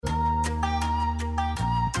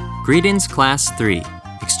Greetings Class 3.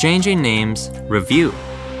 Exchanging Names. Review.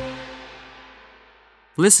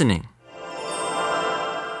 Listening.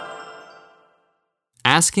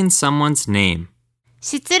 Asking someone's name.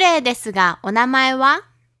 失礼ですが、お名前は？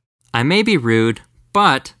 I may be rude,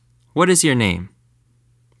 but what is your name?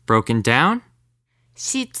 Broken down?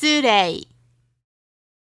 失礼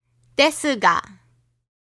ですが、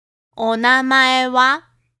お名前は？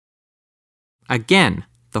 Again,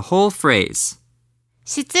 the whole phrase.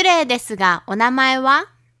 失礼ですが、お名前は？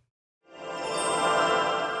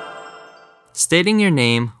 Stating your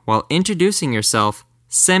name while introducing yourself,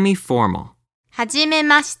 semi-formal. はじめ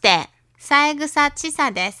まして、三枝千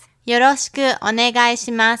沙です。よろしくお願い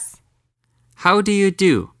します。How do you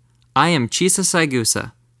do? I am Chisa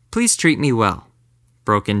Saigusa. Please treat me well.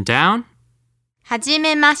 Broken down? はじ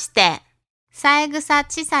めまして、三枝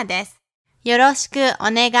千沙です。よろしくお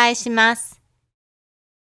願いします。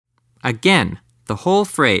Again, the whole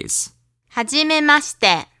phrase. はじめまし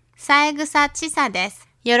て、三枝千沙です。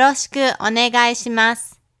よろしくお願いしま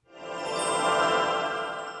す。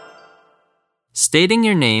Stating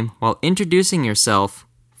your name while introducing yourself,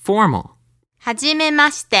 formal. はじめ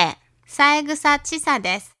まして、三枝千沙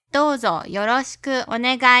です。どうぞよろしくお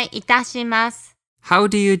願いいたします。How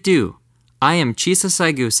do you do? I am Chisa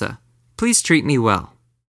Saigusa. Please treat me well.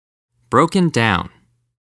 Broken down.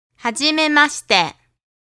 はじめまして、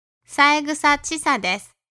三枝千沙で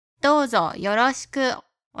す。どうぞよろしく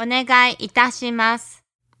お願いいたします。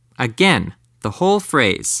Again, the whole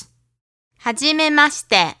phrase. はじめまし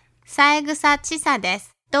て、三枝千沙で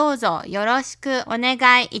す。どうぞよろしくお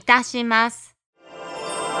願いいたします。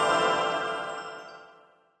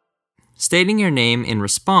Stating your name in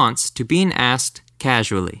response to being asked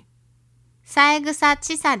casually. 三枝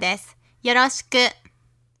千沙です。よろしく。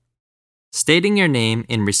Stating your name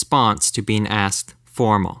in response to being asked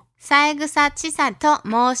formal. 三枝千沙と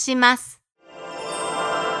申します。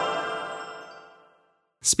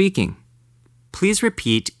Speaking. Please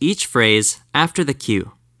repeat each phrase after the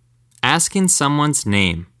cue. Asking someone's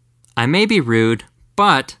name. I may be rude,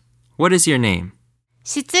 but what is your name?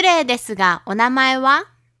 失礼ですが、お名前は？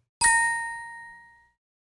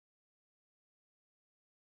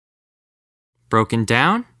 Broken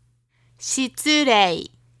down? 失礼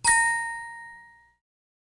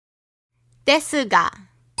ですが、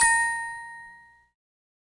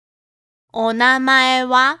お名前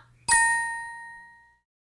は？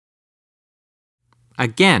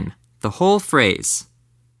 Again, the whole phrase.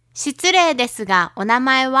 失礼ですが、お名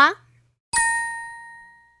前は？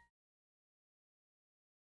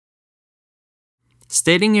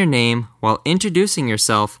 Stating your name while introducing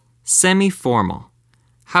yourself, semi-formal.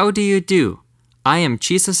 How do you do? I am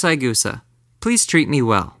Chisa Saigusa. Please treat me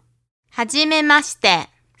well. はじめまして、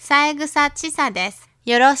三枝千沙です。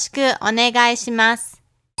よろしくお願いします。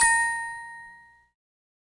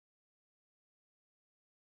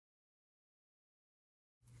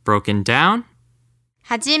Broken down?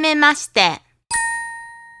 はじめまして、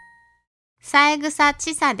三枝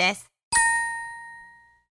千沙です。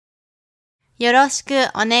よろしく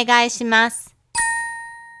お願いします。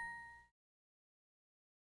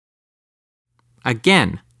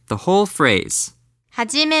Again, the whole phrase. は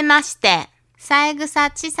じめまして、三枝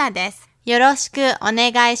千沙です。よろしくお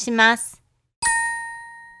願いします。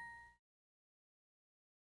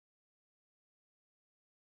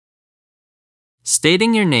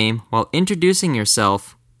Stating your name while introducing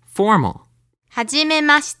yourself, formal. はじめ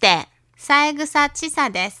まして、三枝千沙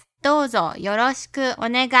です。どうぞよろしくお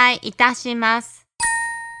願いいたします。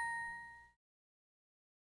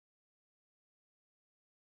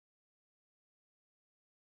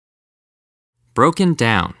Broken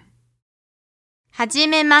down. はじ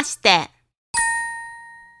めまして、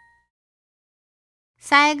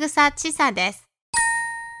三枝千沙です。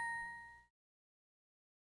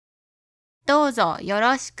どうぞよ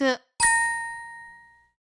ろしく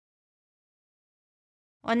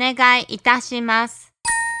お願いいたします。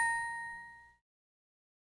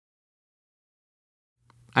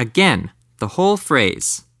Again, the whole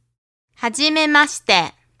phrase. はじめまし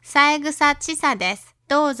て、三枝千沙です。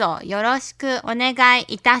どうぞよろしくお願い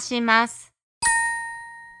いたします。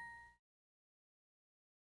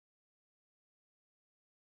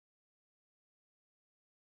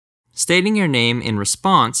Stating your name in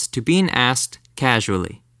response to being asked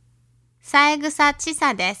casually. 三枝千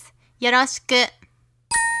沙です。よろしく。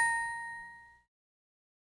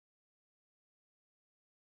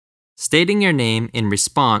Stating your name in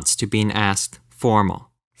response to being asked formal.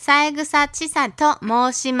 三枝千沙と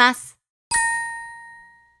申します。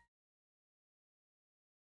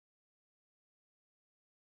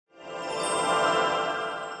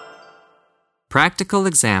Practical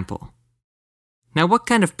example. Now, what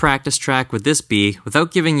kind of practice track would this be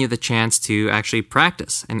without giving you the chance to actually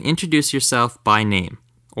practice and introduce yourself by name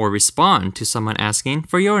or respond to someone asking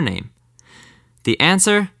for your name? The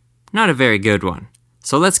answer? Not a very good one.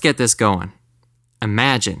 So let's get this going.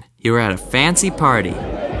 Imagine you were at a fancy party.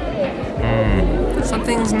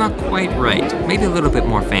 Something's not quite right. Maybe a little bit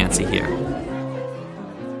more fancy here.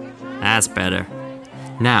 That's better.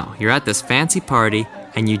 Now, you're at this fancy party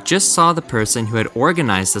and you just saw the person who had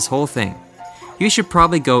organized this whole thing. You should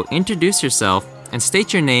probably go introduce yourself and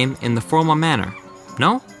state your name in the formal manner.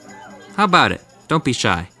 No? How about it? Don't be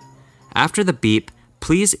shy. After the beep,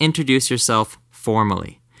 please introduce yourself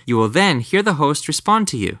formally. You will then hear the host respond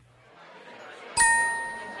to you.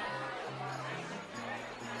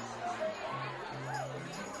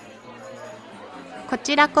こ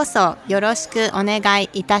ちらこそよろしくお願い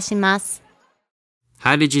いたします。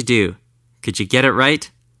 How did you do? Could you get it right?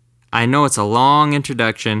 I know it's a long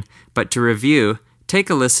introduction, but to review, take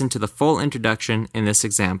a listen to the full introduction in this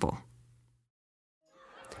example.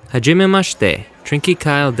 はじめまして、Trinky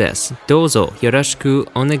Kyle です。どうぞよろしく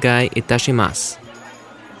お願いいたします。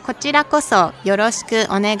こちらこそよろしく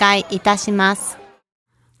お願いいたします。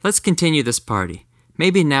 Let's continue this party.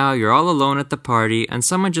 Maybe now you're all alone at the party and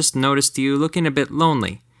someone just noticed you looking a bit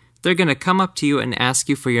lonely. They're going to come up to you and ask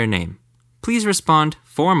you for your name. Please respond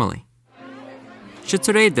formally.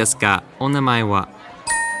 失礼ですが、お名前は?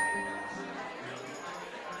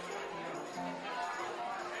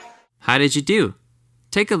 How did you do?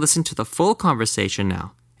 Take a listen to the full conversation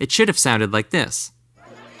now. It should have sounded like this.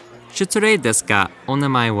 失礼ですが、お名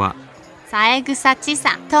前は? 三枝千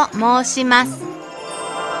沙と申します。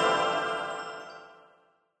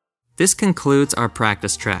 This concludes our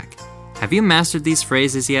practice track. Have you mastered these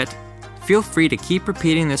phrases yet? Feel free to keep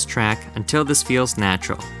repeating this track until this feels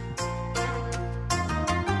natural.